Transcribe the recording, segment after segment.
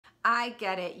I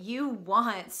get it. You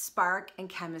want spark and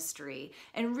chemistry.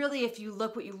 And really, if you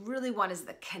look, what you really want is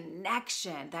the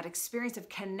connection, that experience of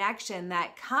connection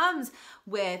that comes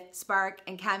with spark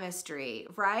and chemistry,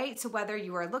 right? So whether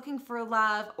you are looking for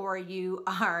love or you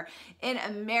are in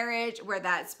a marriage where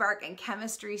that spark and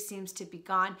chemistry seems to be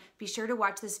gone, be sure to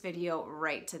watch this video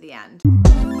right to the end.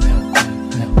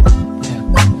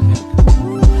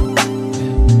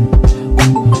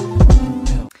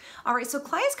 All right, so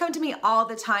clients come to me all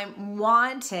the time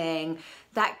wanting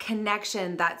that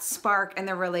connection, that spark in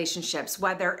their relationships,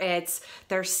 whether it's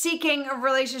they're seeking a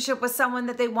relationship with someone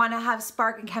that they want to have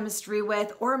spark and chemistry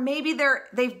with, or maybe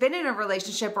they've been in a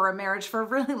relationship or a marriage for a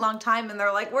really long time and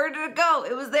they're like, where did it go?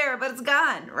 It was there, but it's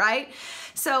gone, right?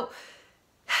 So,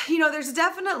 you know, there's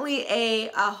definitely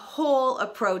a whole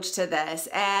approach to this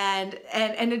and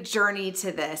a journey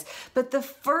to this. But the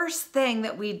first thing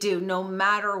that we do, no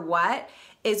matter what,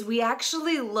 is we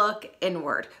actually look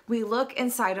inward. We look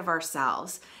inside of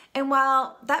ourselves. And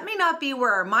while that may not be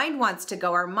where our mind wants to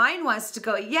go,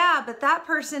 yeah, but that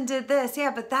person did this.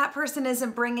 Yeah, but that person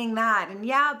isn't bringing that.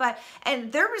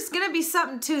 And there is going to be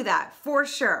something to that for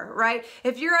sure, right?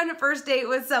 If you're on a first date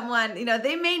with someone, you know,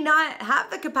 they may not have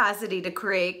the capacity to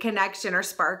create connection or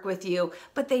spark with you,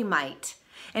 but they might.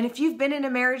 And if you've been in a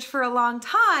marriage for a long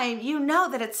time, you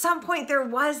know that at some point there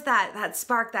was that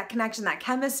spark, that connection, that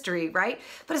chemistry, right?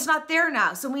 But it's not there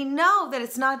now. So we know that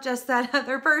it's not just that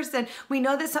other person. We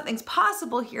know that something's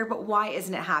possible here, but why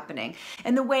isn't it happening?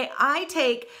 And the way I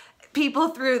take people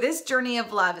through this journey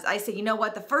of love is I say, you know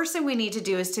what, the first thing we need to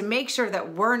do is to make sure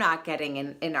that we're not getting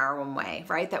in our own way,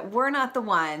 right? That we're not the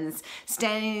ones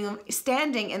standing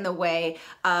in the way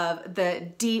of the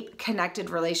deep connected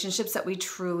relationships that we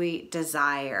truly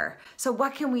desire. So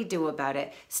what can we do about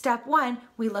it? Step one,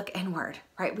 we look inward,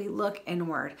 right? We look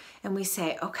inward and we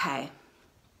say, okay,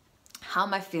 how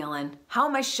am I feeling? How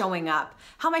am I showing up?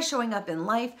 How am I showing up in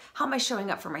life? How am I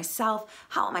showing up for myself?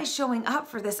 How am I showing up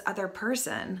for this other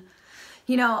person?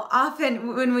 You know,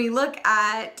 often when we look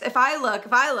at, if I'm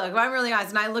really honest,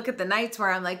 and I look at the nights where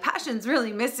I'm like, passion's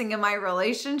really missing in my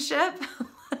relationship.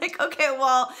 Like, okay,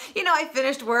 well, you know, I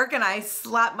finished work and I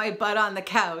slapped my butt on the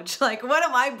couch. Like, what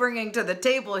am I bringing to the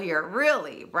table here,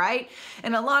 really, right?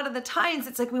 And a lot of the times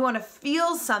it's like we want to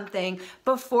feel something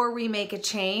before we make a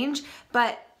change,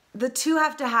 but the two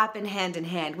have to happen hand in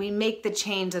hand. We make the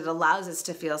change that allows us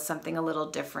to feel something a little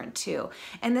different too.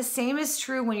 And the same is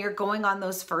true when you're going on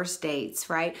those first dates,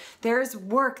 right? There's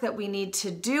work that we need to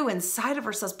do inside of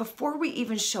ourselves before we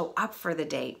even show up for the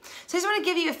date. So I just want to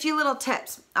give you a few little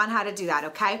tips on how to do that,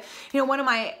 okay? You know, one of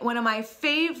my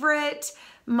favorite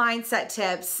mindset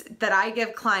tips that I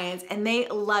give clients, and they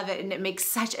love it, and it makes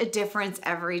such a difference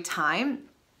every time.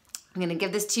 I'm going to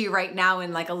give this to you right now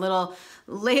in like a little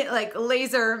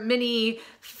laser mini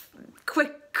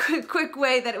quick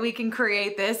way that we can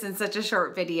create this in such a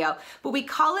short video. But we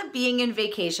call it being in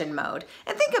vacation mode.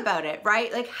 And think about it,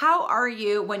 right? Like, how are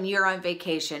you when you're on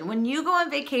vacation? When you go on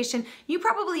vacation, you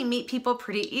probably meet people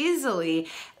pretty easily.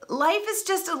 Life is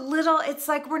just it's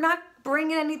like we're not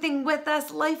bringing anything with us.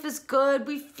 Life is good.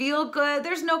 We feel good.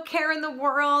 There's no care in the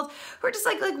world. We're just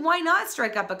like why not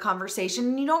strike up a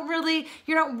conversation? You're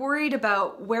not worried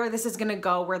about where this is going to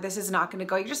go, where this is not going to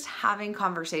go. You're just having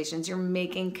conversations. You're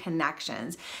making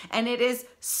connections. And it is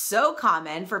so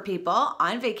common for people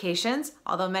on vacations,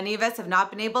 although many of us have not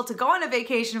been able to go on a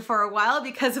vacation for a while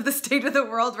because of the state of the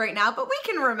world right now, but we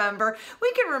can remember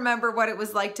what it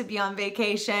was like to be on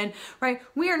vacation, right?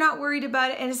 We are not worried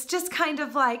about it. And it's just kind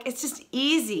of like, it's just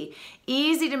easy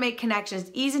to make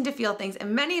connections, easy to feel things.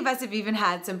 And many of us have even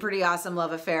had some pretty awesome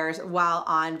love affairs while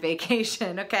on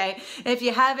vacation, okay? If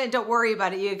you haven't, don't worry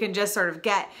about it. You can just sort of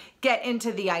get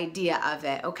into the idea of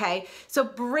it, okay? So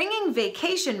bringing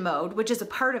vacation mode, which is a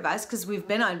part of us because we've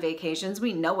been on vacations,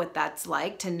 we know what that's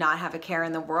like to not have a care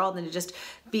in the world and to just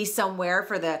be somewhere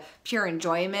for the pure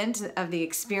enjoyment of the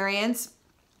experience.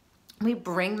 We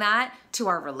bring that to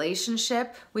our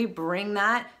relationship. We bring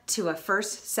that to a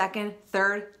first, second,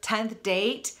 third, 10th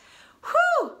date.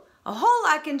 Whew! A whole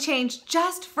lot can change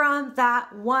just from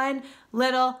that one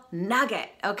little nugget,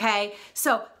 okay?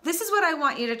 So this is what I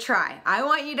want you to try. I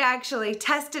want you to actually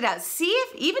test it out. See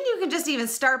if even you can just even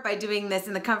start by doing this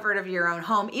in the comfort of your own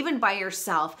home, even by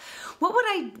yourself. What would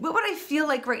I feel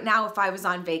like right now if I was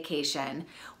on vacation?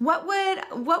 What would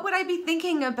I be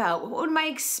thinking about? What would my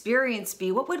experience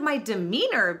be? What would my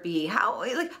demeanor be? How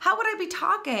would I be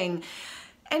talking?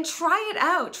 and try it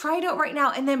out. Try it out right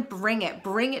now, and then bring it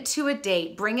to a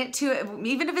date. Bring it to,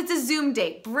 even if it's a Zoom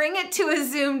date, bring it to a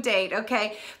Zoom date,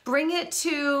 okay? Bring it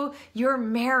to your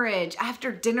marriage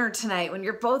after dinner tonight when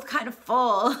you're both kind of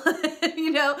full.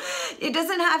 You know, it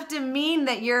doesn't have to mean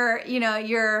that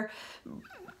you're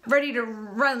ready to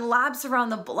run laps around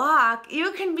the block.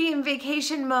 You can be in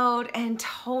vacation mode and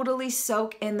totally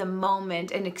soak in the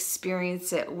moment and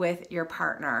experience it with your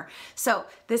partner. So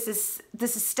this is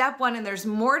step one, and there's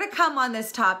more to come on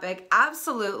this topic.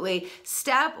 Absolutely.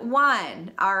 Step one,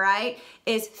 all right,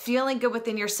 is feeling good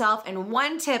within yourself. And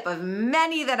one tip of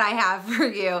many that I have for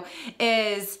you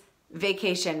is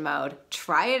vacation mode.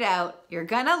 Try it out. You're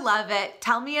gonna love it.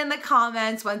 Tell me in the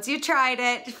comments once you tried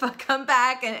it. Come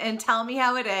back and tell me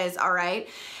how it is, all right?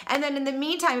 And then in the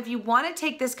meantime, if you want to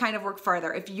take this kind of work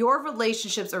further, if your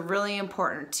relationships are really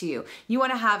important to you, you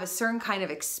want to have a certain kind of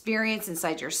experience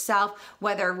inside yourself,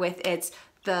 whether with it's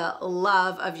the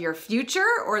love of your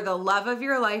future or the love of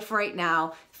your life right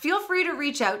now, feel free to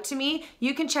reach out to me.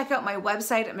 You can check out my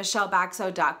website at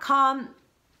michellebaxo.com.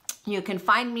 You can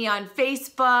find me on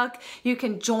Facebook. You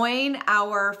can join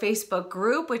our Facebook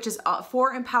group, which is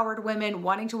for empowered women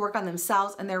wanting to work on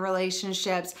themselves and their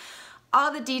relationships.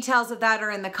 All the details of that are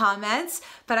in the comments,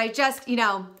 but I just,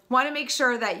 want to make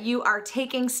sure that you are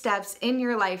taking steps in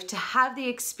your life to have the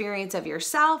experience of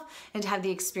yourself and to have the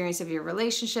experience of your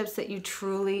relationships that you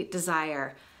truly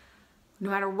desire. No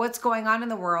matter what's going on in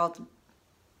the world,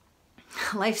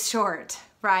 life's short.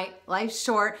 Right? Life's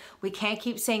short. We can't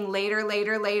keep saying later,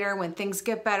 later, later when things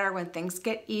get better, when things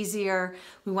get easier.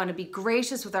 We want to be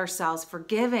gracious with ourselves,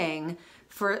 forgiving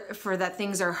for that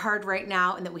things are hard right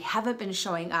now and that we haven't been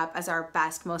showing up as our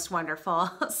best, most wonderful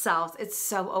selves. It's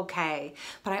so okay.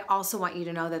 But I also want you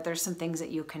to know that there's some things that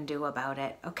you can do about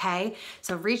it, okay?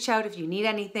 So reach out if you need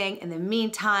anything. In the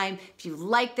meantime, if you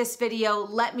like this video,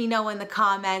 let me know in the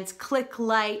comments. Click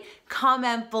like,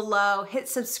 comment below, hit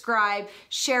subscribe,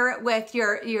 share it with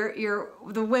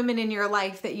the women in your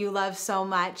life that you love so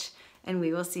much, and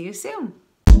we will see you soon.